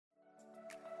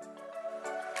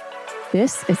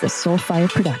This is a Soulfire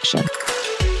production.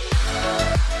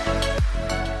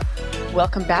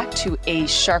 Welcome back to A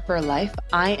Sharper Life.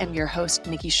 I am your host,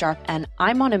 Nikki Sharp, and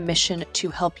I'm on a mission to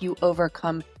help you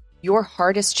overcome your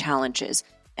hardest challenges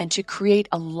and to create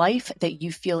a life that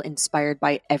you feel inspired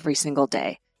by every single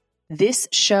day. This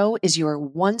show is your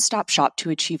one-stop shop to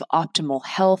achieve optimal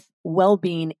health,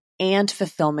 well-being, and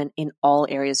fulfillment in all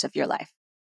areas of your life.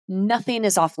 Nothing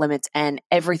is off limits and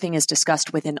everything is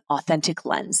discussed with an authentic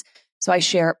lens. So I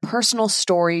share personal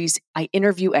stories, I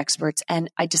interview experts, and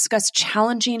I discuss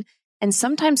challenging and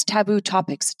sometimes taboo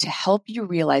topics to help you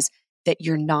realize that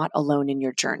you're not alone in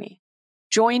your journey.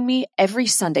 Join me every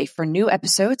Sunday for new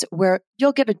episodes where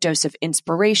you'll get a dose of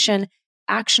inspiration,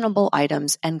 actionable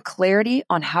items, and clarity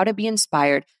on how to be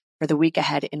inspired for the week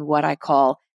ahead in what I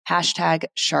call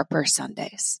 #Sharper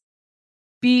Sundays.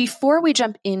 Before we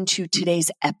jump into today's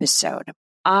episode,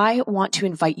 I want to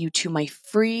invite you to my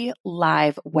free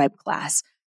live web class,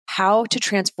 How to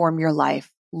Transform Your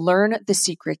Life, Learn the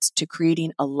Secrets to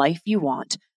Creating a Life You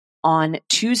Want, on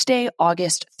Tuesday,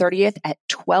 August 30th at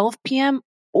 12 p.m.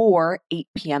 or 8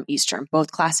 p.m. Eastern.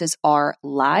 Both classes are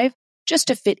live just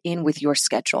to fit in with your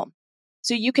schedule.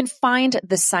 So you can find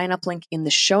the sign-up link in the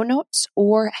show notes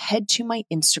or head to my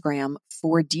Instagram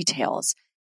for details.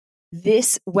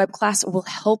 This web class will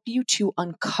help you to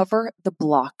uncover the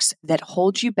blocks that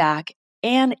hold you back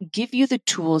and give you the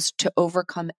tools to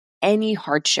overcome any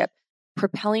hardship,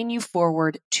 propelling you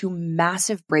forward to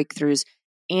massive breakthroughs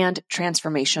and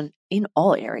transformation in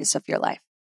all areas of your life.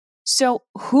 So,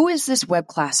 who is this web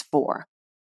class for?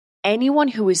 Anyone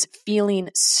who is feeling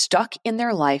stuck in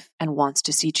their life and wants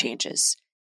to see changes.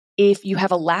 If you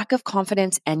have a lack of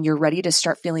confidence and you're ready to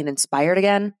start feeling inspired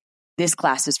again, this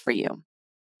class is for you.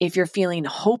 If you're feeling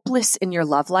hopeless in your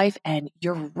love life and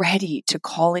you're ready to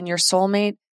call in your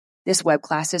soulmate, this web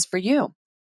class is for you.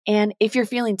 And if you're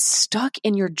feeling stuck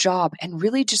in your job and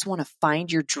really just want to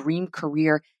find your dream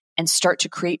career and start to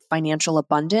create financial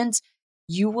abundance,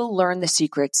 you will learn the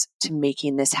secrets to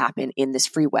making this happen in this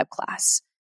free web class.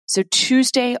 So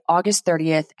Tuesday, August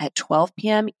 30th at 12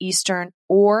 p.m. Eastern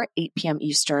or 8 p.m.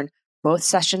 Eastern, both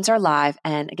sessions are live.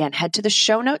 And again, head to the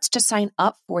show notes to sign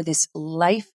up for this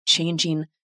life-changing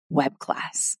web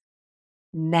class.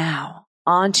 Now,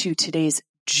 on to today's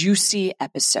juicy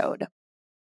episode.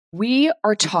 We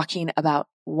are talking about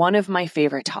one of my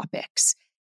favorite topics.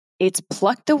 It's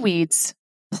pluck the weeds,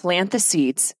 plant the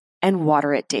seeds, and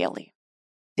water it daily.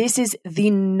 This is the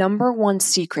number one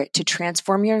secret to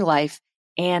transform your life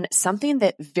and something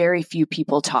that very few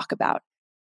people talk about.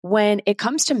 When it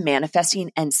comes to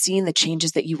manifesting and seeing the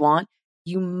changes that you want,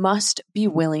 you must be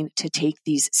willing to take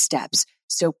these steps.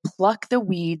 So pluck the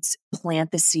weeds,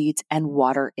 plant the seeds, and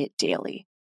water it daily.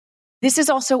 This is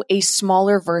also a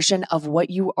smaller version of what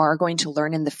you are going to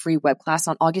learn in the free web class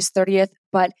on August 30th,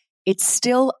 but it's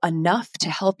still enough to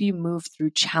help you move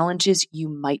through challenges you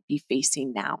might be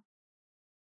facing now.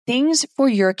 Things for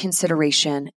your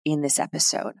consideration in this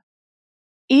episode.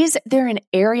 Is there an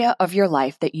area of your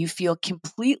life that you feel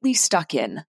completely stuck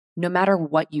in, no matter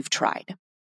what you've tried?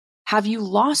 Have you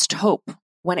lost hope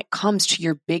when it comes to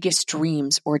your biggest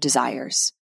dreams or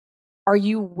desires? Are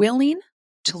you willing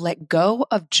to let go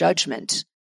of judgment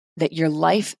that your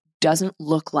life doesn't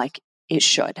look like it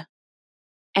should?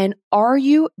 And are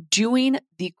you doing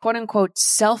the quote unquote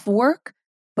self-work,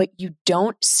 but you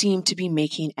don't seem to be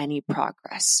making any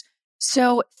progress?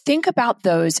 So think about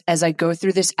those as I go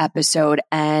through this episode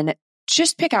and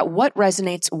just pick out what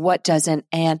resonates, what doesn't,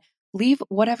 and leave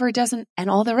whatever doesn't and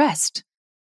all the rest.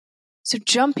 So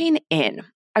jumping in,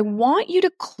 I want you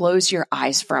to close your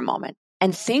eyes for a moment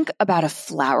and think about a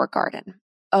flower garden,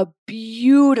 a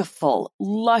beautiful,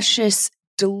 luscious,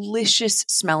 delicious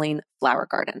smelling flower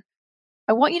garden.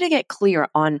 I want you to get clear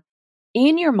on,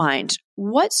 in your mind,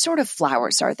 what sort of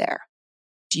flowers are there?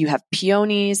 Do you have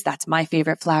peonies? That's my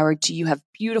favorite flower. Do you have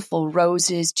beautiful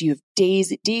roses? Do you have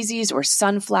daisies or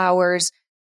sunflowers?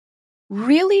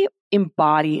 Really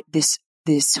embody this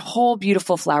whole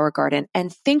beautiful flower garden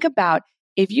and think about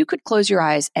if you could close your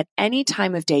eyes at any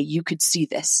time of day, you could see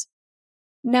this.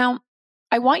 Now,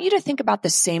 I want you to think about the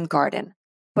same garden,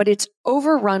 but it's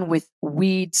overrun with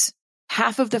weeds.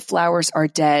 Half of the flowers are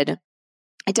dead.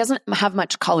 It doesn't have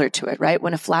much color to it, right?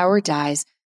 When a flower dies,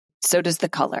 so does the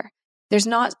color. There's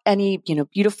not any,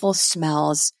 beautiful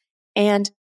smells. And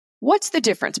what's the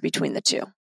difference between the two?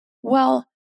 Well,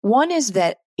 one is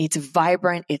that it's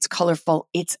vibrant, it's colorful,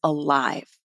 it's alive,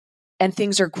 and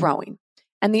things are growing.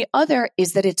 And the other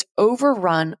is that it's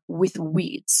overrun with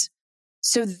weeds.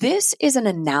 So this is an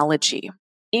analogy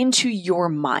into your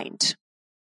mind.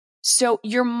 So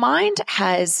your mind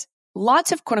has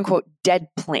lots of quote unquote dead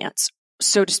plants,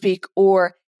 so to speak,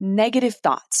 or negative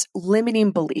thoughts,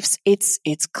 limiting beliefs. It's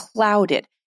clouded.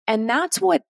 And that's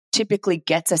what typically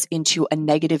gets us into a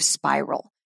negative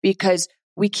spiral, because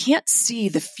we can't see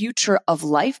the future of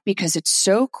life because it's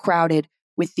so crowded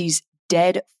with these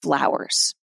dead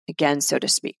flowers, again, so to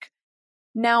speak.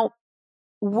 Now,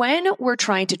 when we're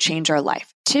trying to change our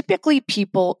life, typically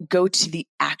people go to the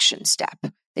action step.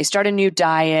 They start a new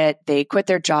diet, they quit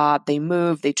their job, they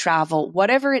move, they travel,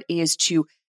 whatever it is to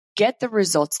get the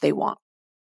results they want.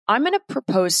 I'm going to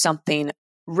propose something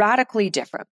radically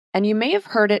different. And you may have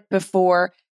heard it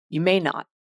before, you may not.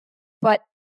 But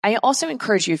I also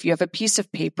encourage you, if you have a piece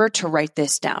of paper, to write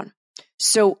this down.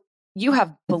 So you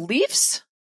have beliefs.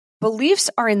 Beliefs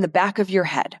are in the back of your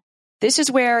head. This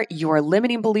is where your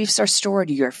limiting beliefs are stored,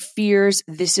 your fears.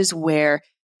 This is where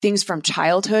things from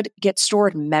childhood get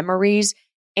stored, memories.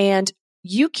 And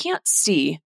you can't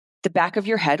see the back of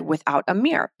your head without a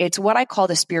mirror. It's what I call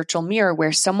the spiritual mirror,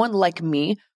 where someone like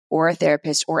me or a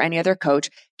therapist or any other coach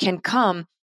can come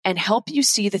and help you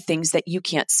see the things that you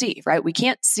can't see, right? We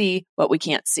can't see what we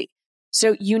can't see.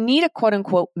 So you need a quote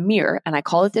unquote mirror, and I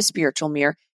call it the spiritual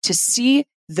mirror, to see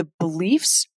the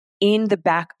beliefs in the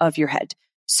back of your head.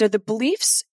 So the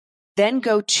beliefs then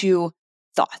go to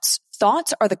thoughts.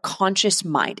 Thoughts are the conscious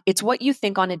mind. It's what you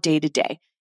think on a day to day.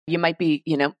 You might be,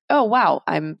 oh, wow,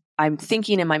 I'm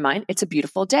thinking in my mind, it's a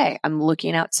beautiful day. I'm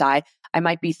looking outside. I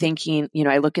might be thinking,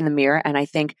 I look in the mirror and I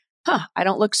think, I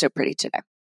don't look so pretty today.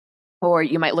 Or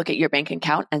you might look at your bank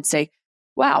account and say,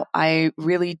 wow, I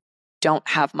really don't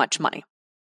have much money.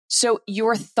 So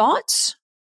your thoughts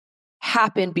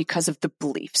happen because of the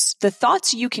beliefs. The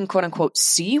thoughts you can quote unquote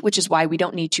see, which is why we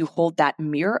don't need to hold that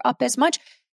mirror up as much.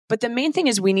 But the main thing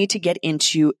is we need to get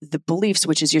into the beliefs,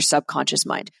 which is your subconscious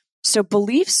mind. So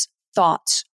beliefs,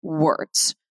 thoughts,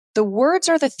 words. The words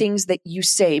are the things that you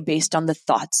say based on the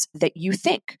thoughts that you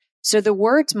think. So the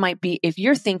words might be, if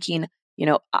you're thinking,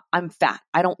 I'm fat,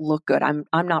 I don't look good, I'm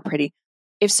not pretty.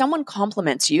 If someone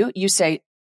compliments you, you say,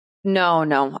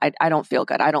 no, I don't feel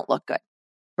good, I don't look good,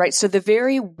 right? So the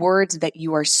very words that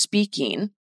you are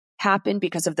speaking happen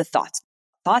because of the thoughts.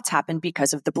 Thoughts happen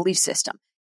because of the belief system.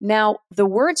 Now, the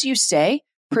words you say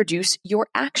produce your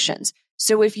actions.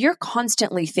 So if you're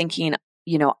constantly thinking,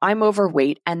 I'm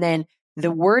overweight, and then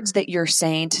the words that you're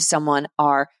saying to someone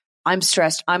are, I'm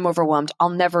stressed, I'm overwhelmed, I'll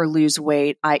never lose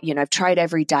weight, I've tried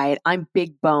every diet, I'm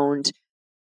big boned.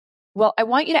 Well, I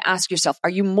want you to ask yourself, are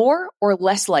you more or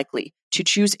less likely to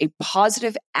choose a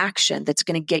positive action that's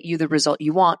going to get you the result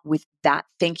you want with that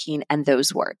thinking and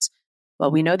those words?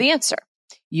 Well, we know the answer.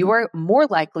 You are more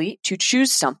likely to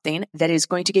choose something that is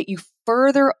going to get you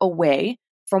further away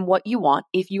from what you want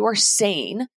if you are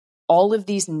saying all of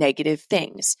these negative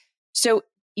things. So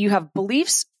you have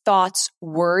beliefs, thoughts,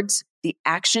 words, the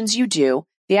actions you do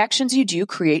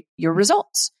create your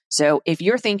results. So if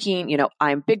you're thinking,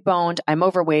 I'm big boned, I'm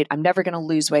overweight, I'm never going to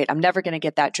lose weight, I'm never going to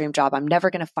get that dream job, I'm never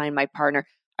going to find my partner,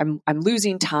 I'm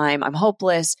losing time, I'm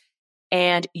hopeless,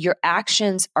 and your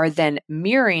actions are then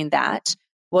mirroring that,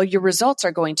 well, your results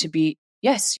are going to be,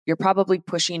 yes, you're probably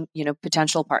pushing,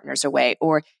 potential partners away,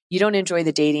 or you don't enjoy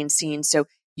the dating scene, so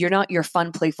you're not your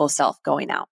fun, playful self going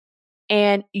out.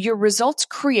 And your results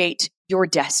create your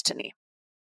destiny.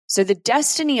 So the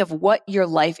destiny of what your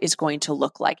life is going to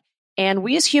look like. And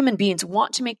we as human beings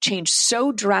want to make change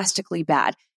so drastically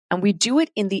bad. And we do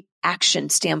it in the action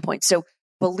standpoint. So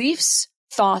beliefs,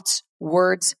 thoughts,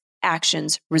 words,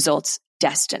 actions, results,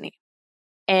 destiny.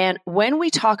 And when we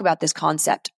talk about this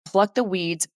concept, pluck the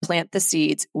weeds, plant the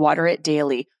seeds, water it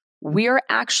daily, we are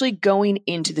actually going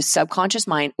into the subconscious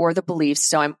mind or the beliefs.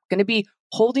 So I'm going to be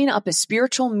holding up a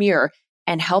spiritual mirror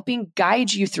and helping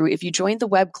guide you through. If you join the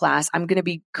web class, I'm going to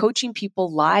be coaching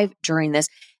people live during this.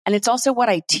 And it's also what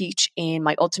I teach in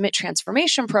my Ultimate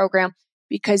Transformation program,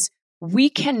 because we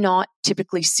cannot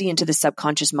typically see into the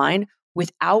subconscious mind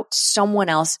without someone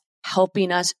else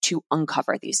helping us to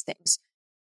uncover these things.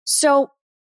 So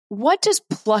what does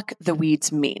pluck the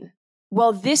weeds mean?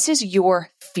 Well, this is your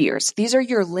fears. These are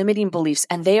your limiting beliefs,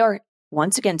 and they are,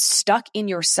 once again, stuck in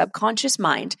your subconscious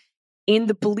mind in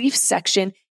the belief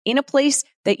section in a place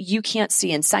that you can't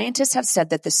see. And scientists have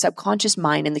said that the subconscious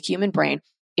mind in the human brain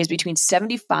is between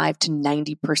 75 to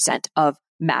 90% of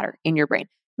matter in your brain,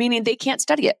 meaning they can't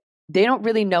study it. They don't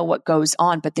really know what goes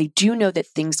on, but they do know that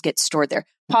things get stored there.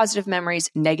 Positive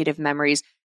memories, negative limiting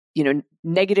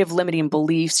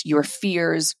beliefs, your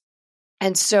fears.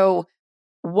 And so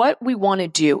what we want to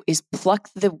do is pluck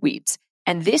the weeds.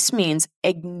 And this means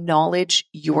acknowledge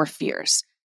your fears.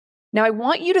 Now, I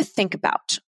want you to think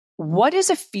about, what is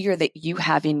a fear that you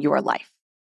have in your life?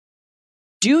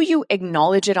 Do you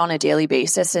acknowledge it on a daily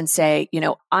basis and say,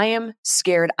 I am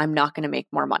scared I'm not going to make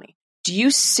more money? Do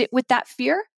you sit with that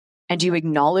fear and do you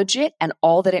acknowledge it and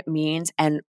all that it means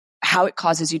and how it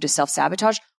causes you to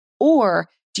self-sabotage? Or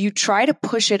do you try to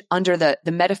push it under the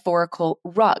metaphorical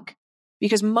rug?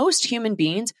 Because most human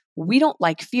beings, we don't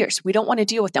like fears. We don't want to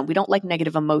deal with them. We don't like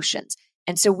negative emotions.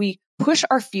 And so we push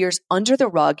our fears under the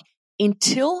rug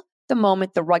until the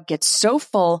moment the rug gets so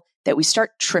full that we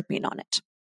start tripping on it.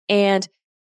 And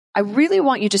I really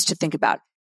want you just to think about,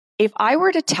 if I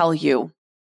were to tell you,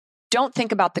 don't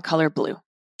think about the color blue.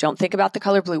 Don't think about the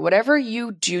color blue. Whatever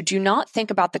you do, do not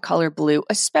think about the color blue,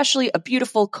 especially a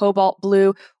beautiful cobalt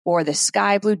blue or the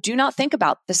sky blue. Do not think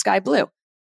about the sky blue.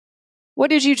 What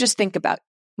did you just think about?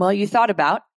 Well, you thought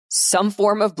about some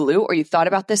form of blue, or you thought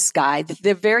about the sky,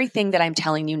 the very thing that I'm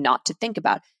telling you not to think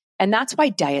about. And that's why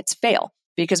diets fail,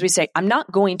 because we say, I'm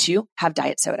not going to have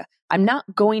diet soda. I'm not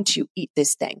going to eat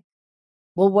this thing.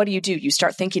 Well, what do? You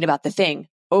start thinking about the thing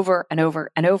over and over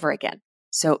and over again.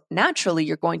 So naturally,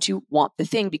 you're going to want the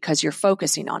thing because you're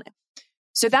focusing on it.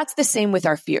 So that's the same with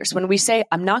our fears. When we say,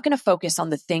 I'm not going to focus on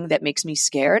the thing that makes me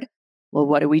scared, well,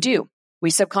 what do? We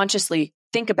subconsciously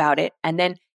think about it, and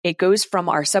then it goes from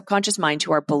our subconscious mind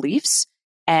to our beliefs.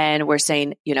 And we're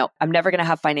saying, I'm never going to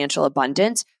have financial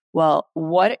abundance. Well,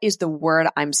 what is the word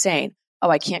I'm saying? Oh,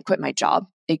 I can't quit my job.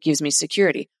 It gives me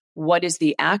security. What is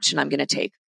the action I'm going to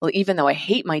take? Well, even though I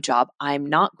hate my job, I'm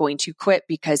not going to quit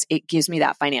because it gives me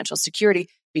that financial security.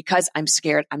 Because I'm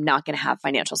scared, I'm not going to have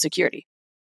financial security,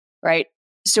 right?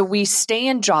 So we stay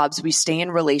in jobs, we stay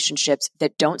in relationships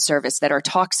that don't serve us, that are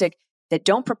toxic, that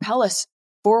don't propel us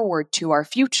forward to our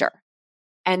future.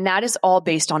 And that is all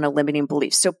based on a limiting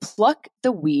belief. So pluck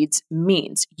the weeds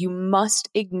means you must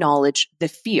acknowledge the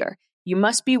fear. You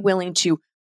must be willing to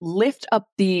lift up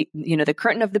the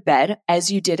curtain of the bed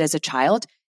as you did as a child.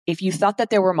 If you thought that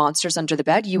there were monsters under the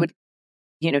bed, you would,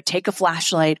 take a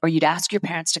flashlight, or you'd ask your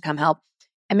parents to come help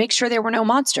and make sure there were no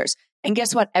monsters. And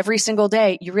guess what? Every single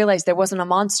day you realize there wasn't a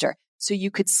monster, so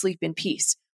you could sleep in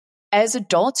peace. As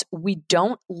adults, we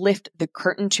don't lift the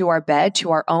curtain to our bed, to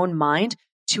our own mind,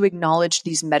 to acknowledge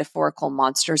these metaphorical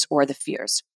monsters or the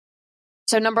fears.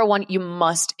 So number one, you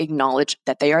must acknowledge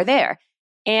that they are there.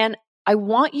 And I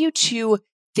want you to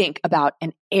think about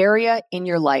an area in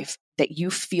your life that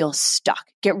you feel stuck.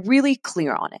 Get really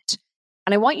clear on it.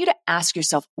 And I want you to ask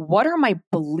yourself, what are my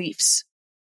beliefs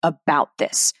about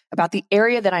this, about the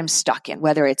area that I'm stuck in,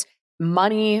 whether it's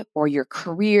money or your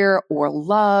career or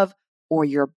love or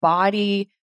your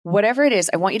body, whatever it is.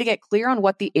 I want you to get clear on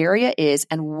what the area is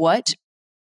and what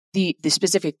the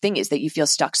specific thing is that you feel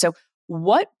stuck. So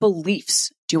what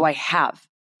beliefs do I have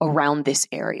around this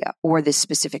area or this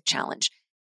specific challenge?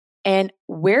 And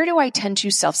where do I tend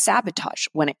to self-sabotage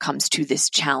when it comes to this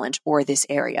challenge or this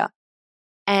area?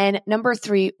 And number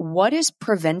three, what is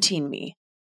preventing me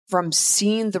from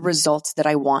seeing the results that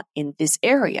I want in this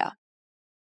area?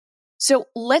 So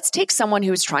let's take someone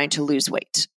who's trying to lose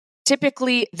weight.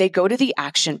 Typically, they go to the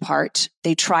action part.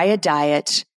 They try a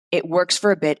diet. It works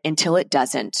for a bit until it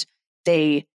doesn't.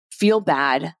 They feel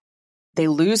bad. They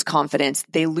lose confidence.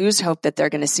 They lose hope that they're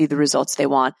going to see the results they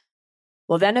want.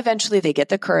 Well, then eventually they get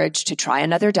the courage to try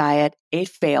another diet. It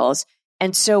fails.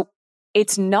 And so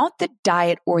it's not the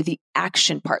diet or the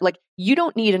action part. Like, you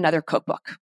don't need another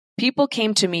cookbook. People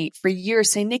came to me for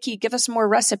years saying, Nikki, give us more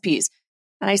recipes.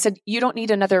 And I said, you don't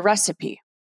need another recipe.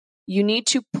 You need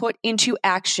to put into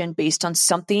action based on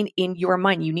something in your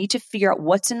mind. You need to figure out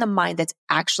what's in the mind that's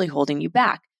actually holding you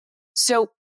back.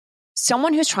 So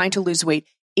someone who's trying to lose weight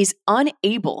is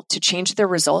unable to change their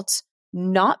results,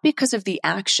 not because of the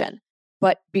action,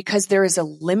 but because there is a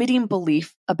limiting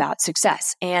belief about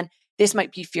success. And this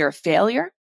might be fear of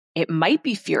failure. It might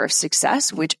be fear of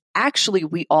success, which actually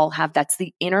we all have. That's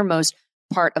the innermost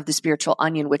part of the spiritual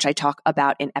onion, which I talk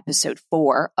about in episode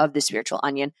 4 of the spiritual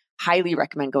onion. Highly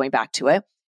recommend going back to it.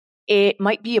 It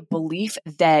might be a belief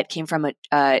that came from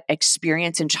an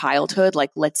experience in childhood.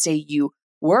 Like, let's say you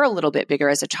were a little bit bigger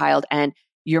as a child and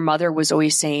your mother was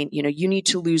always saying, you need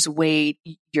to lose weight,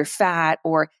 you're fat,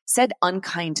 or said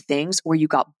unkind things, or you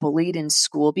got bullied in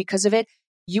school because of it.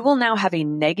 You will now have a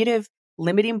negative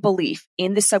limiting belief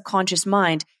in the subconscious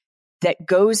mind that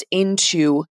goes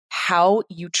into how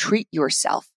you treat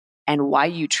yourself and why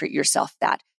you treat yourself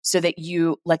that. So that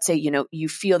you, let's say, you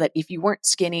feel that if you weren't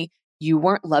skinny, you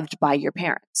weren't loved by your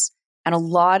parents. And a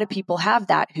lot of people have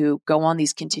that who go on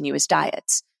these continuous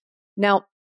diets. Now,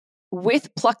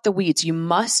 with Pluck the Weeds, you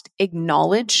must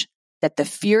acknowledge that the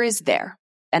fear is there.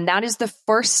 And that is the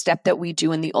first step that we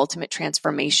do in the ultimate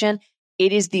transformation.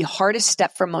 It is the hardest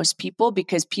step for most people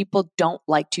because people don't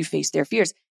like to face their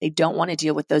fears. They don't want to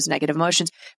deal with those negative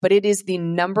emotions, but it is the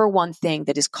number one thing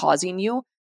that is causing you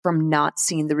from not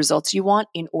seeing the results you want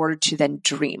in order to then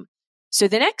dream. So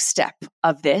the next step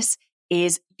of this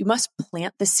is you must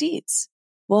plant the seeds.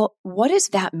 Well, what does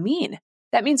that mean?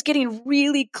 That means getting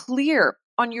really clear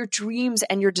on your dreams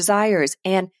and your desires.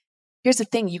 And here's the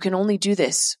thing, you can only do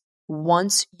this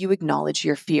once you acknowledge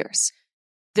your fears.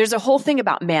 There's a whole thing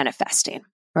about manifesting,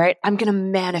 right? I'm going to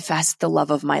manifest the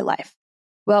love of my life.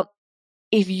 Well,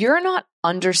 if you're not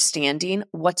understanding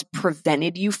what's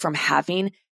prevented you from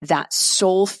having that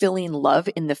soul-filling love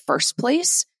in the first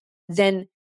place, then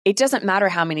it doesn't matter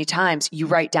how many times you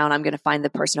write down, I'm going to find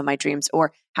the person of my dreams,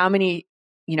 or how many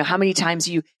times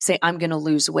you say, I'm going to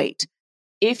lose weight.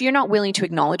 If you're not willing to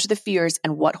acknowledge the fears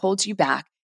and what holds you back,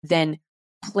 then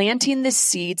planting the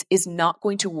seeds is not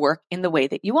going to work in the way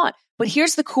that you want. But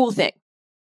here's the cool thing.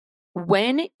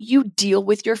 When you deal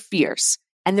with your fears,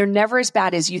 and they're never as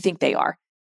bad as you think they are,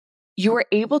 you are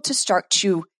able to start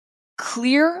to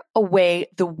clear away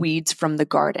the weeds from the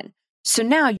garden. So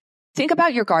now think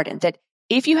about your garden, that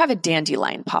if you have a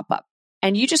dandelion pop up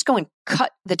and you just go and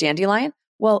cut the dandelion,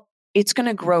 well, it's going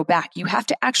to grow back. You have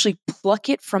to actually pluck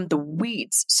it from the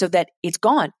weeds so that it's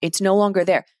gone. It's no longer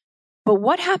there. But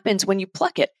what happens when you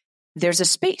pluck it? There's a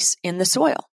space in the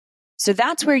soil. So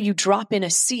that's where you drop in a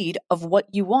seed of what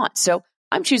you want. So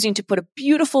I'm choosing to put a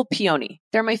beautiful peony.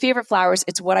 They're my favorite flowers.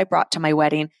 It's what I brought to my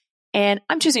wedding. And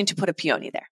I'm choosing to put a peony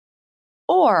there.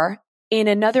 Or in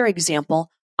another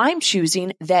example, I'm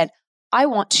choosing that I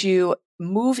want to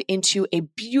move into a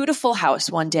beautiful house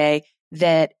one day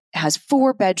that has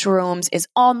 4 bedrooms, is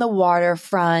on the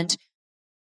waterfront.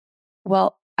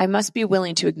 Well, I must be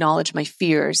willing to acknowledge my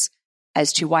fears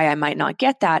as to why I might not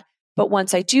get that. But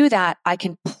once I do that, I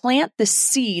can plant the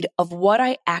seed of what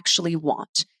I actually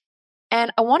want.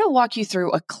 And I want to walk you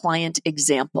through a client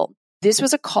example. This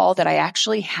was a call that I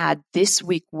actually had this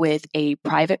week with a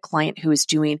private client who is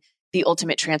doing the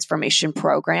Ultimate Transformation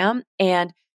Program.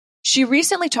 And she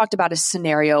recently talked about a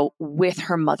scenario with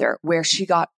her mother where she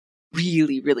got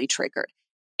really, really triggered.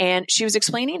 And she was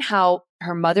explaining how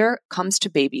her mother comes to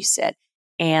babysit,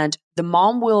 and the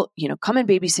mom will, come and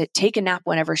babysit, take a nap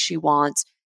whenever she wants,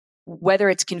 whether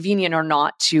it's convenient or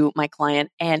not to my client.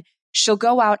 And she'll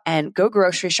go out and go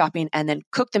grocery shopping and then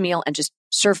cook the meal and just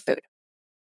serve food.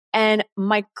 And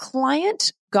my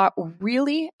client got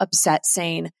really upset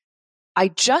saying, I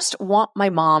just want my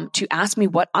mom to ask me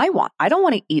what I want. I don't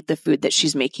want to eat the food that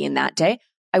she's making that day.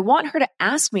 I want her to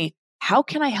ask me, how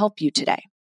can I help you today?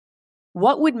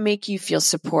 What would make you feel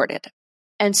supported?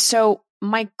 And so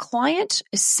my client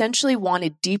essentially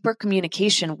wanted deeper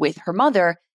communication with her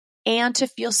mother and to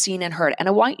feel seen and heard. And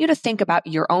I want you to think about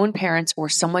your own parents or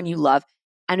someone you love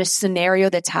and a scenario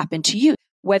that's happened to you,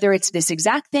 whether it's this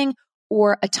exact thing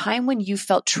or a time when you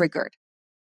felt triggered.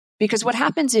 Because what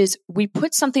happens is we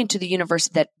put something to the universe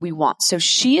that we want. So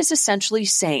she is essentially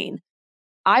saying,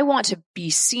 I want to be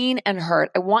seen and heard.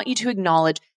 I want you to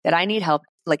acknowledge that I need help.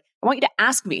 I want you to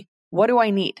ask me, what do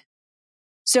I need?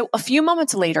 So a few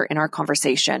moments later in our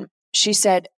conversation, she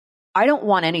said, I don't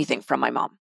want anything from my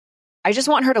mom. I just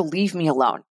want her to leave me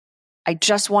alone. I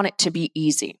just want it to be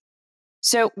easy.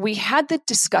 So we had the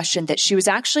discussion that she was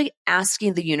actually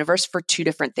asking the universe for 2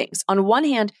 different things. On one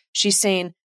hand, she's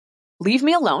saying, leave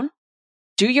me alone,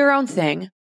 do your own thing,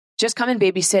 just come and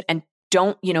babysit and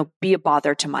don't, be a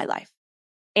bother to my life.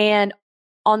 And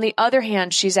on the other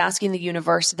hand, she's asking the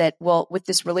universe that, well, with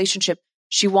this relationship,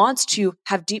 she wants to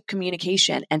have deep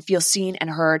communication and feel seen and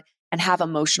heard and have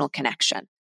emotional connection.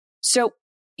 So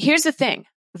here's the thing.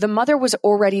 The mother was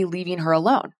already leaving her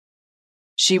alone.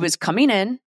 She was coming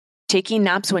in, taking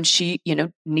naps when she,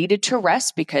 needed to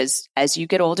rest, because as you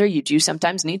get older, you do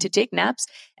sometimes need to take naps.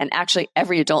 And actually,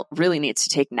 every adult really needs to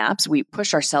take naps. We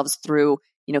push ourselves through,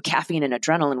 caffeine and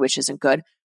adrenaline, which isn't good.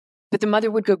 But the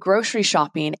mother would go grocery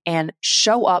shopping and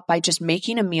show up by just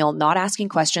making a meal, not asking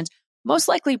questions, most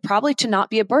likely probably to not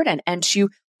be a burden. And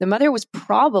the mother was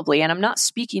probably, and I'm not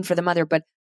speaking for the mother, but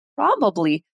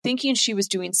probably thinking she was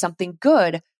doing something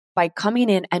good by coming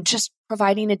in and just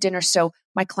providing a dinner so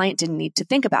my client didn't need to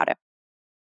think about it.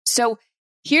 So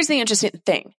here's the interesting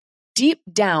thing. Deep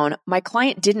down, my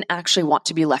client didn't actually want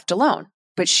to be left alone,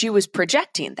 but she was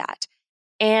projecting that.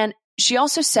 And she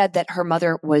also said that her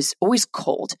mother was always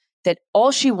cold, that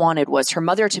all she wanted was her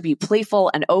mother to be playful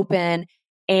and open.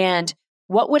 And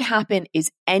what would happen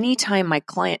is anytime my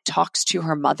client talks to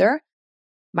her mother,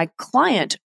 my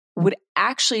client would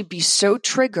actually be so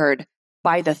triggered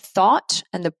by the thought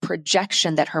and the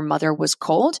projection that her mother was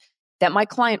cold that my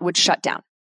client would shut down.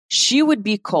 She would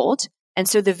be cold. And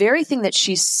so the very thing that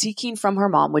she's seeking from her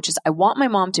mom, which is, I want my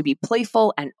mom to be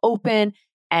playful and open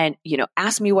and,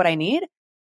 ask me what I need,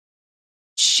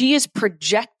 she is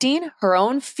projecting her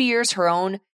own fears,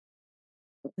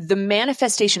 the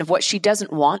manifestation of what she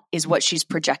doesn't want is what she's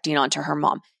projecting onto her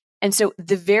mom. And so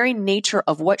the very nature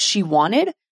of what she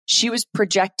wanted, she was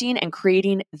projecting and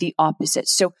creating the opposite.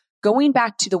 So going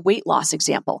back to the weight loss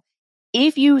example,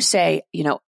 if you say,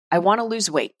 I want to lose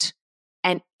weight,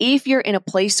 and if you're in a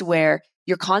place where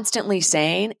you're constantly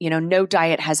saying, no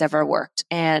diet has ever worked,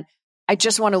 and I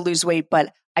just want to lose weight,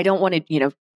 but I don't want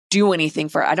to, do anything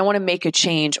for it. I don't want to make a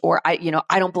change, or I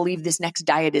don't believe this next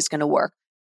diet is going to work.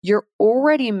 You're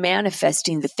already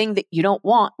manifesting the thing that you don't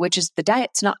want, which is the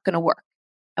diet's not going to work.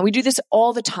 And we do this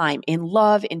all the time in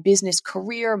love, in business,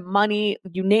 career, money,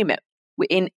 you name it,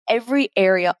 in every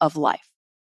area of life.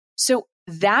 So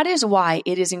that is why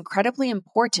it is incredibly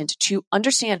important to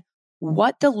understand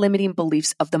what the limiting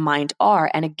beliefs of the mind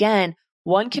are. And again,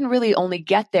 one can really only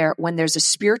get there when there's a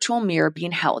spiritual mirror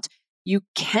being held. You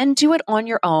can do it on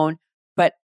your own,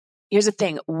 but here's the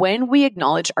thing. When we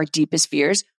acknowledge our deepest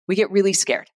fears, we get really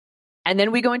scared. And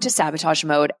then we go into sabotage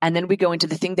mode, and then we go into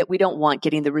the thing that we don't want,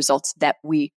 getting the results that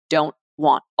we don't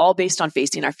want, all based on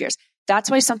facing our fears. That's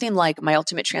why something like my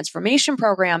Ultimate Transformation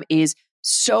Program is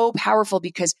so powerful,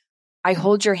 because I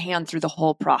hold your hand through the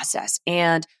whole process.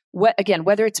 And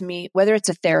whether it's me, whether it's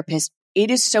a therapist,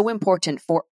 it is so important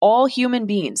for all human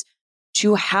beings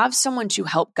to have someone to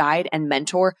help guide and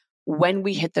mentor when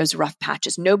we hit those rough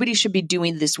patches. Nobody should be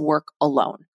doing this work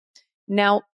alone.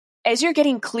 Now, as you're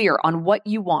getting clear on what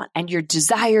you want and your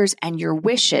desires and your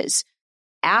wishes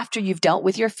after you've dealt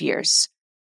with your fears,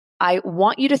 I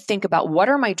want you to think about, what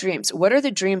are my dreams? What are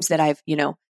the dreams that I've,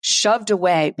 shoved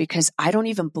away because I don't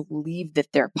even believe that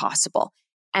they're possible?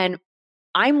 And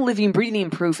I'm living, breathing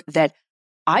proof that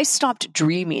I stopped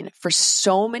dreaming for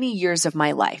so many years of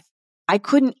my life. I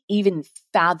couldn't even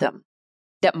fathom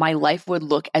that my life would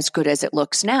look as good as it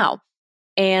looks now.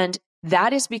 And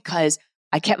that is because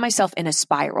I kept myself in a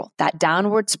spiral, that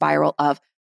downward spiral of,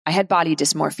 I had body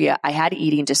dysmorphia, I had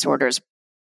eating disorders.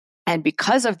 And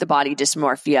because of the body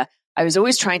dysmorphia, I was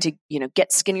always trying to,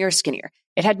 get skinnier.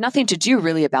 It had nothing to do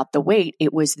really about the weight.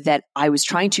 It was that I was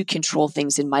trying to control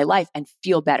things in my life and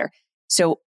feel better.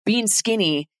 So being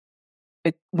skinny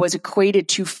was equated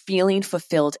to feeling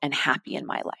fulfilled and happy in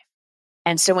my life.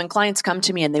 And so when clients come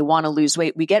to me and they want to lose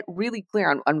weight, we get really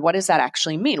clear on what does that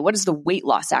actually mean? What does the weight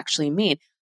loss actually mean?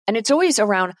 And it's always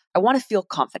around, I want to feel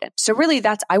confident. So really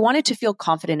I wanted to feel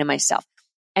confident in myself.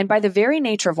 And by the very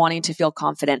nature of wanting to feel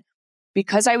confident,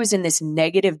 because I was in this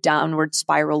negative downward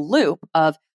spiral loop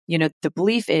of, the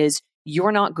belief is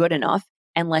you're not good enough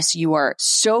unless you are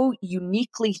so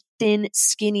uniquely thin,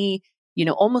 skinny,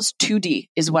 almost 2D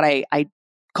is what I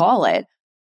call it,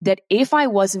 that if I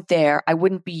wasn't there, I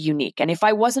wouldn't be unique. And if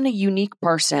I wasn't a unique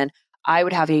person, I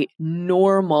would have a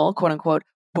normal, quote unquote,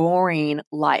 boring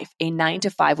life, a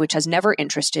 9-to-5, which has never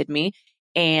interested me.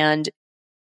 And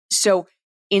so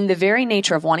in the very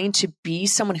nature of wanting to be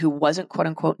someone who wasn't, quote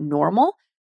unquote, normal,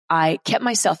 I kept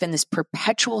myself in this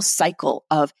perpetual cycle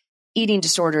of eating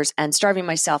disorders and starving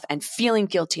myself and feeling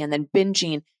guilty and then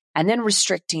binging and then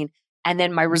restricting. And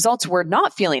then my results were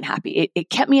not feeling happy. It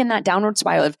kept me in that downward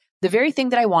spiral of the very thing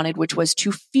that I wanted, which was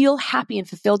to feel happy and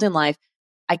fulfilled in life.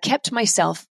 I kept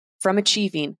myself from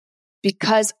achieving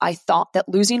because I thought that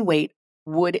losing weight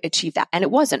would achieve that. And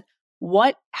it wasn't.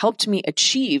 What helped me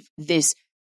achieve this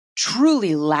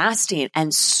truly lasting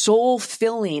and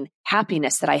soul-filling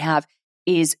happiness that I have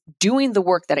is doing the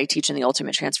work that I teach in the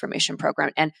Ultimate Transformation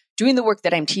Program and doing the work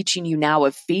that I'm teaching you now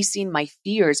of facing my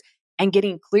fears and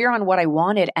getting clear on what I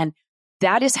wanted. And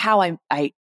that is how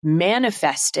I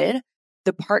manifested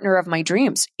the partner of my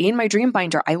dreams. In my dream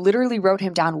binder, I literally wrote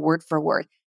him down word for word.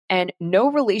 And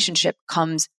no relationship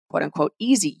comes, quote unquote,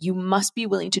 easy. You must be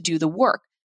willing to do the work.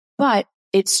 But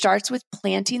it starts with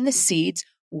planting the seeds,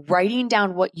 writing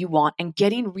down what you want, and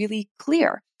getting really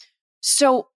clear.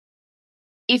 So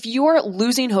if you're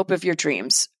losing hope of your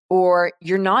dreams, or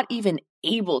you're not even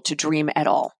able to dream at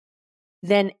all,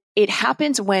 then it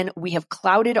happens when we have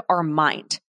clouded our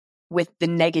mind with the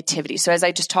negativity. So as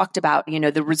I just talked about,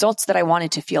 the results that I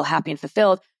wanted to feel happy and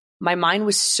fulfilled, my mind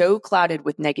was so clouded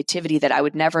with negativity that I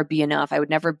would never be enough. I would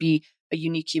never be a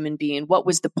unique human being. What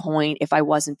was the point if I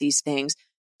wasn't these things?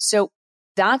 So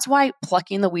that's why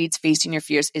plucking the weeds, facing your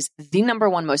fears is the number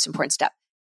one most important step.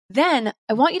 Then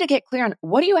I want you to get clear on,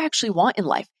 what do you actually want in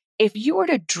life? If you were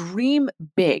to dream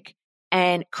big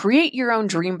and create your own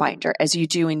dream binder as you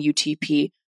do in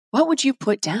UTP, what would you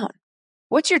put down?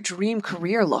 What's your dream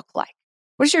career look like?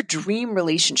 What does your dream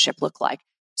relationship look like?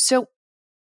 So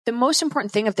the most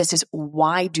important thing of this is,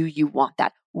 why do you want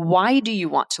that? Why do you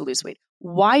want to lose weight?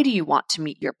 Why do you want to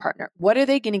meet your partner? What are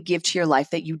they going to give to your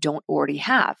life that you don't already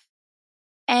have?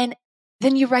 And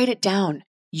then you write it down.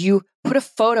 You put a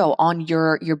photo on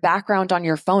your background on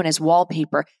your phone as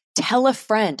wallpaper. Tell a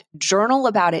friend, journal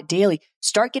about it daily.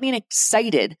 Start getting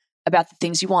excited about the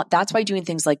things you want. That's why doing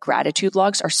things like gratitude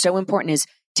logs are so important, is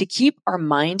to keep our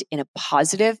mind in a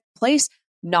positive place,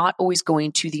 not always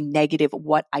going to the negative,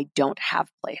 what I don't have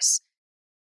place.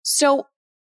 So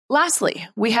lastly,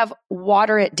 we have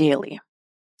water it daily.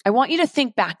 I want you to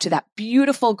think back to that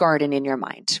beautiful garden in your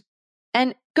mind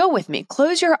and go with me.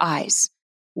 Close your eyes.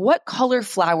 What color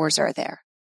flowers are there?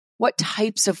 What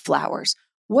types of flowers?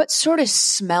 What sort of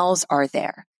smells are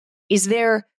there? Is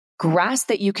there grass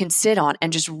that you can sit on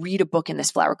and just read a book in this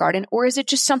flower garden? Or is it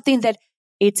just something that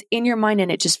it's in your mind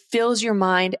and it just fills your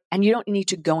mind and you don't need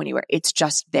to go anywhere? It's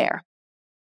just there.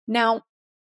 Now,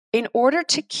 in order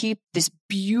to keep this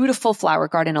beautiful flower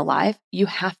garden alive, you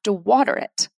have to water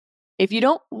it. If you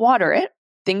don't water it,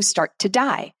 things start to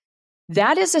die.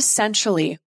 That is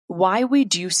essentially why we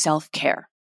do self-care.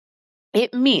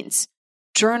 It means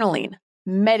journaling,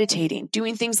 meditating,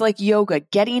 doing things like yoga,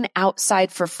 getting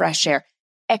outside for fresh air,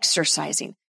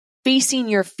 exercising, facing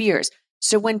your fears.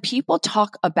 So when people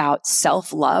talk about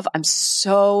self-love, I'm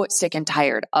so sick and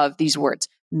tired of these words,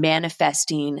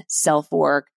 manifesting,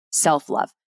 self-work,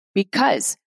 self-love,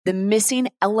 because the missing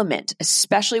element,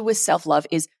 especially with self-love,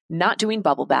 is not doing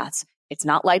bubble baths. It's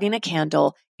not lighting a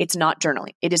candle. It's not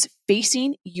journaling. It is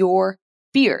facing your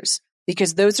fears,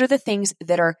 because those are the things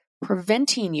that are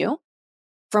preventing you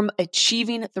from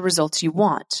achieving the results you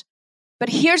want. But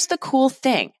here's the cool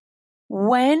thing.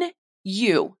 When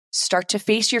you start to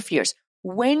face your fears,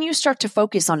 when you start to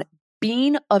focus on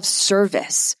being of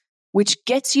service, which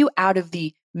gets you out of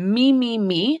the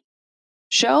me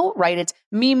show, right? It's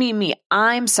me,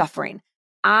 I'm suffering.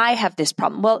 I have this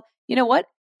problem. Well, you know what?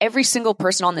 Every single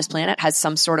person on this planet has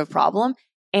some sort of problem,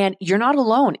 and you're not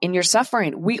alone in your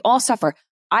suffering. We all suffer.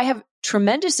 I have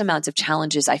tremendous amounts of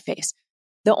challenges I face.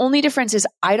 The only difference is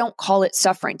I don't call it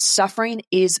suffering. Suffering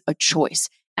is a choice.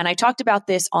 And I talked about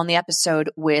this on the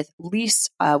episode with Lise,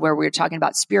 where we were talking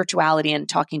about spirituality and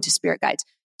talking to spirit guides.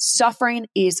 Suffering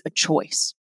is a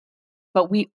choice, but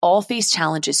we all face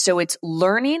challenges. So it's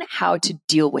learning how to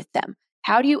deal with them.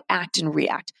 How do you act and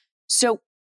react? So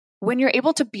when you're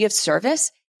able to be of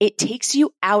service, it takes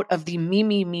you out of the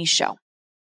me show,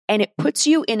 and it puts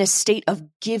you in a state of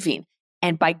giving.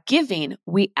 And by giving,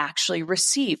 we actually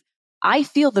receive. I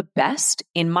feel the best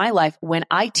in my life when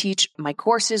I teach my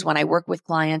courses, when I work with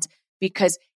clients,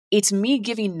 because it's me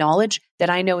giving knowledge that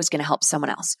I know is going to help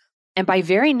someone else. And by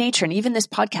very nature, and even this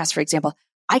podcast, for example,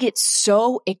 I get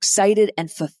so excited and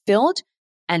fulfilled,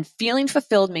 and feeling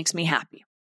fulfilled makes me happy.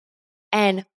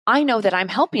 And I know that I'm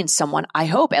helping someone, I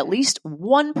hope at least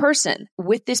one person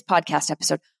with this podcast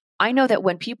episode. I know that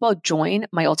when people join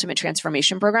my Ultimate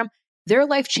Transformation Program, their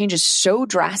life changes so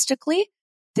drastically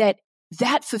that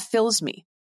fulfills me.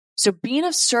 So being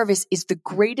of service is the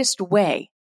greatest way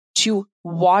to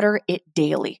water it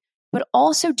daily, but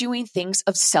also doing things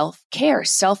of self-care,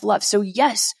 self-love. So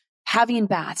yes, having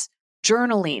baths,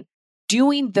 journaling,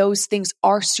 doing those things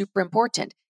are super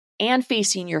important, and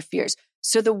facing your fears.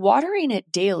 So the watering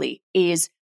it daily is,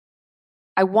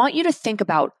 I want you to think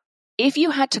about if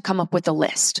you had to come up with a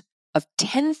list of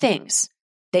 10 things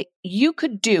that you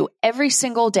could do every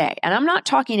single day. And I'm not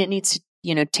talking it needs to,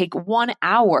 take 1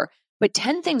 hour, but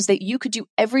 10 things that you could do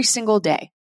every single day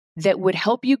that would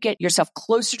help you get yourself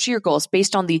closer to your goals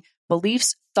based on the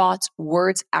beliefs, thoughts,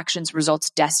 words, actions, results,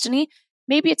 destiny.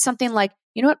 Maybe it's something like,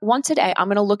 you know what, once a day, I'm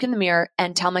going to look in the mirror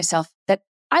and tell myself that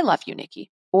I love you, Nikki,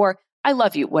 or I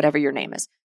love you, whatever your name is.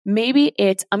 Maybe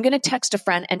it's, I'm going to text a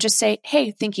friend and just say,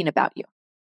 hey, thinking about you.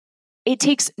 It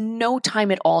takes no time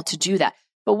at all to do that.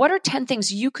 But what are 10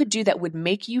 things you could do that would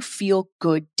make you feel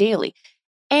good daily?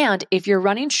 And if you're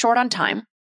running short on time,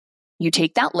 you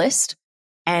take that list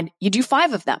and you do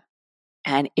 5 of them.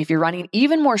 And if you're running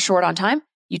even more short on time,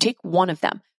 you take 1 of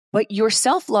them. But your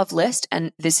self-love list,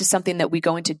 and this is something that we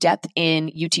go into depth in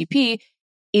UTP,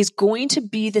 is going to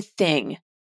be the thing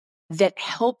that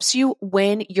helps you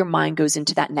when your mind goes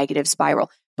into that negative spiral.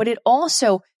 But it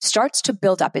also starts to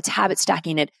build up. It's habit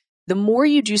stacking it. The more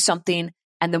you do something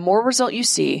and the more result you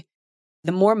see,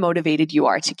 the more motivated you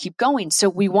are to keep going. So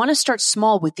we want to start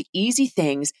small with the easy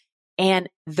things. And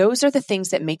those are the things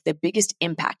that make the biggest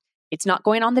impact. It's not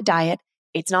going on the diet.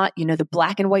 It's not, the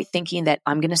black and white thinking that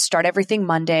I'm going to start everything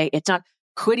Monday. It's not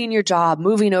quitting your job,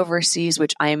 moving overseas,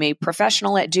 which I am a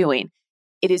professional at doing.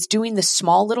 It is doing the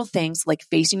small little things like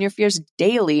facing your fears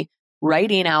daily,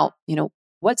 writing out,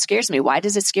 what scares me? Why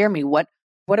does it scare me? What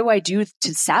do I do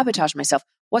to sabotage myself?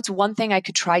 What's one thing I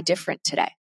could try different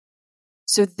today?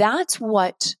 So that's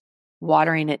what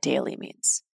watering it daily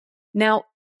means. Now,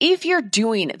 if you're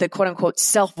doing the quote unquote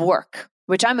self-work,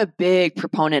 which I'm a big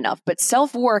proponent of, but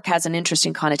self-work has an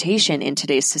interesting connotation in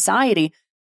today's society.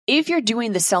 If you're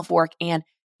doing the self-work and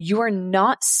you are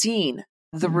not seeing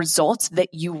the results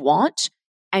that you want,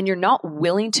 and you're not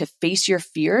willing to face your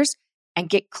fears and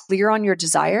get clear on your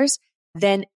desires,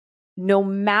 then no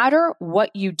matter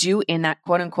what you do in that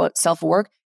quote unquote self-work,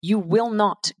 you will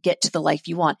not get to the life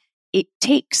you want. It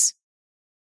takes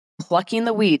plucking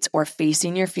the weeds or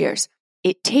facing your fears.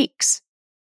 It takes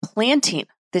planting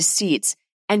the seeds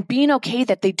and being okay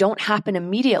that they don't happen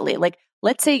immediately. Like,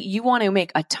 let's say you want to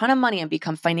make a ton of money and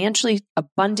become financially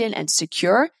abundant and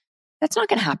secure. That's not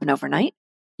going to happen overnight.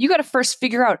 You got to first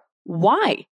figure out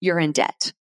why you're in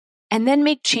debt and then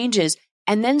make changes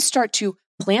and then start to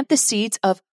plant the seeds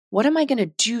of what am I going to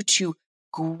do to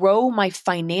grow my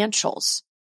financials,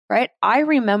 right? I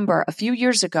remember a few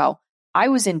years ago, I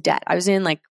was in debt. I was in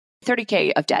like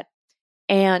 $30K of debt.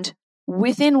 And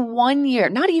within 1 year,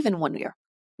 not even 1 year,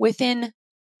 within,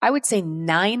 I would say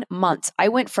 9 months, I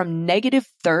went from negative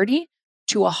 30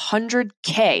 to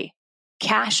 $100K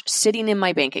cash sitting in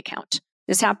my bank account.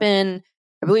 This happened,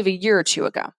 I believe, a year or two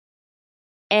ago.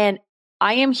 And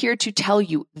I am here to tell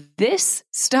you this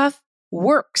stuff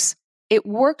works. It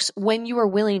works when you are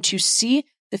willing to see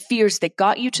the fears that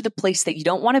got you to the place that you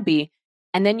don't want to be.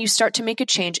 And then you start to make a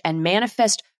change and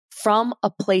manifest from a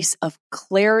place of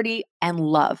clarity and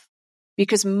love.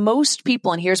 Because most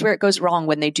people, and here's where it goes wrong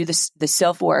when they do this, the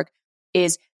self-work,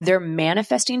 is they're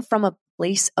manifesting from a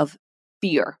place of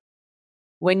fear.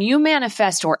 When you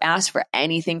manifest or ask for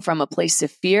anything from a place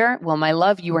of fear, well, my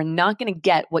love, you are not going to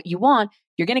get what you want.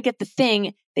 You're going to get the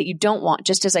thing that you don't want.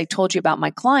 Just as I told you about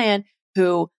my client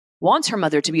who wants her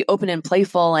mother to be open and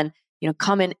playful and,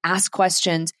 come and ask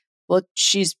questions. Well,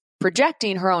 she's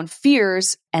projecting her own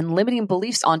fears and limiting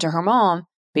beliefs onto her mom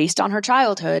based on her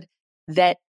childhood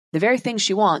that the very thing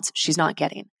she wants, she's not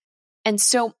getting. And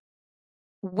so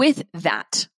with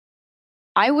that,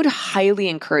 I would highly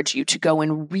encourage you to go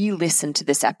and re-listen to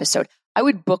this episode. I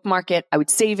would bookmark it. I would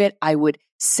save it. I would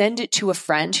send it to a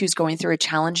friend who's going through a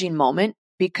challenging moment,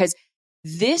 because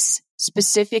this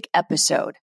specific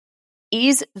episode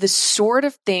is the sort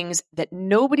of things that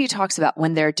nobody talks about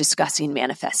when they're discussing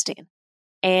manifesting.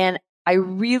 And I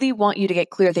really want you to get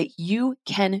clear that you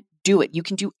can do it. You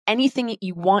can do anything that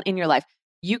you want in your life.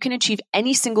 You can achieve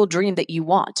any single dream that you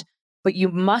want, but you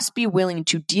must be willing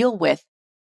to deal with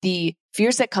the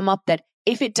fears that come up that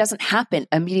if it doesn't happen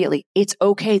immediately, it's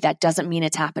okay. That doesn't mean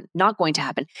it's not going to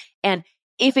happen. And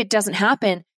if it doesn't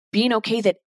happen, being okay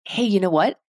that, hey, you know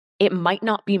what? It might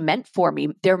not be meant for me.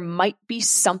 There might be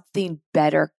something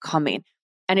better coming.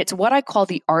 And it's what I call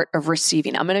the art of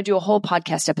receiving. I'm going to do a whole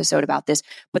podcast episode about this,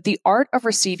 but the art of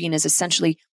receiving is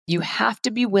essentially you have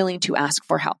to be willing to ask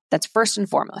for help. That's first and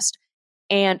foremost.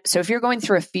 And so if you're going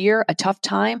through a fear, a tough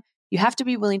time, you have to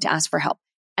be willing to ask for help.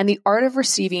 And the art of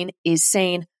receiving is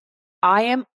saying, I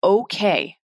am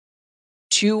okay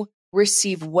to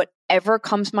receive whatever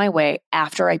comes my way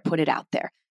after I put it out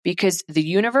there. Because the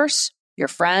universe, your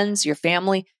friends, your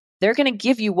family, they're going to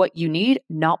give you what you need,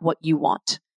 not what you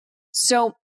want.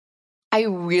 So I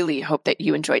really hope that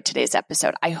you enjoyed today's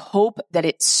episode. I hope that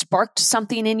it sparked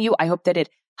something in you. I hope that it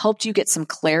helped you get some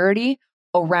clarity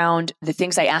around the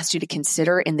things I asked you to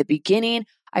consider in the beginning.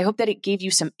 I hope that it gave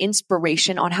you some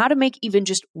inspiration on how to make even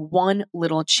just one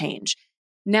little change.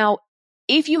 Now,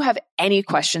 if you have any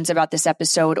questions about this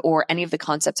episode or any of the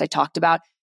concepts I talked about,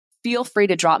 feel free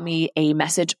to drop me a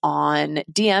message on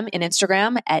DM in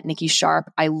Instagram at Nikki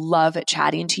Sharp. I love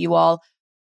chatting to you all.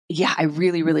 Yeah, I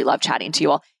really, really love chatting to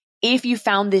you all. If you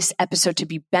found this episode to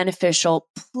be beneficial,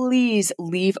 please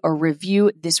leave a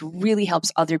review. This really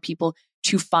helps other people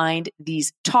to find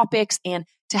these topics and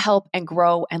to help and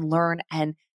grow and learn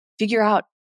and figure out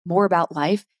more about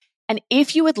life. And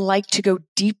if you would like to go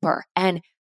deeper and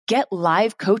get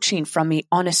live coaching from me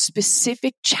on a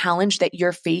specific challenge that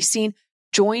you're facing,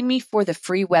 join me for the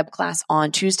free web class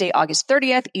on Tuesday, August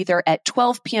 30th, either at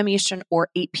 12 p.m. Eastern or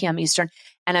 8 p.m. Eastern.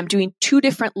 And I'm doing 2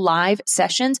 different live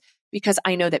sessions because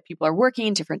I know that people are working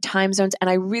in different time zones. And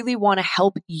I really want to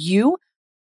help you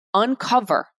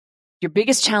uncover your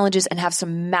biggest challenges and have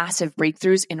some massive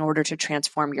breakthroughs in order to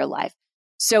transform your life.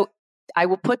 So I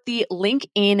will put the link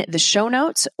in the show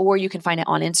notes, or you can find it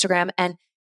on Instagram. And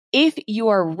if you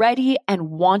are ready and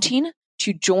wanting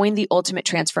to join the Ultimate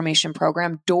Transformation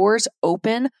Program, doors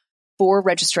open for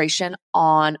registration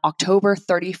on October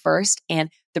 31st. And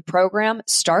the program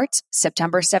starts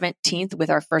September 17th with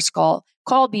our first call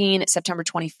being September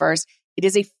 21st. It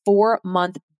is a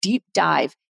 4-month deep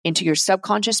dive into your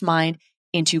subconscious mind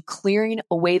into clearing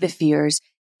away the fears,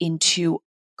 into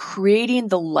creating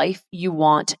the life you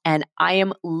want. And I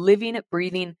am living,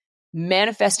 breathing,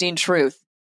 manifesting truth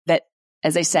that,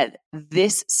 as I said,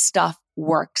 this stuff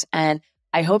works. And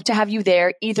I hope to have you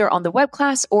there either on the web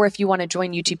class, or if you want to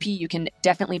join UTP, you can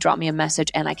definitely drop me a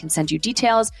message and I can send you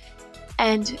details.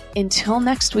 And until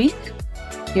next week,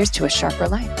 here's to a sharper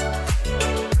life.